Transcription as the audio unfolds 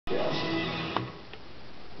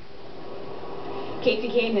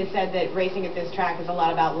Kasey Kahne has said that racing at this track is a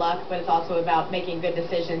lot about luck, but it's also about making good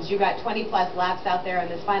decisions. You got 20-plus laps out there in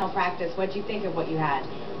this final practice. What did you think of what you had?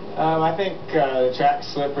 I think the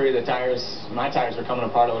track's slippery. The tires, my tires were coming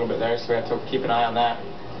apart a little bit there, so we have to keep an eye on that.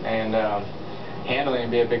 And handling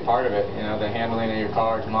would be a big part of it. You know, the handling of your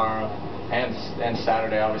car tomorrow and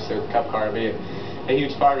Saturday, obviously, with the Cup car would be a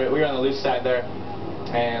huge part of it. We were on the loose side there,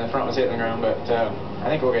 and the front was hitting the ground, but I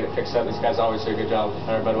think we'll get it fixed up. These guys always do a good job.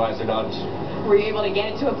 Our Budweiser Dodge. Were you able to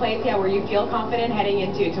get it to a place where you feel confident heading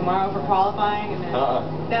into tomorrow for qualifying? And then...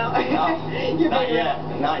 No?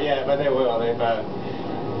 Not yet, but they will.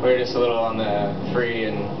 We're just a little on the free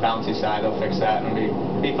and bouncy side. They'll fix that and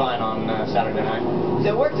be fine on Saturday night.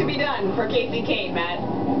 So work to be done for Kasey Kahne, Matt.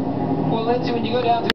 Well, let's see when you go down to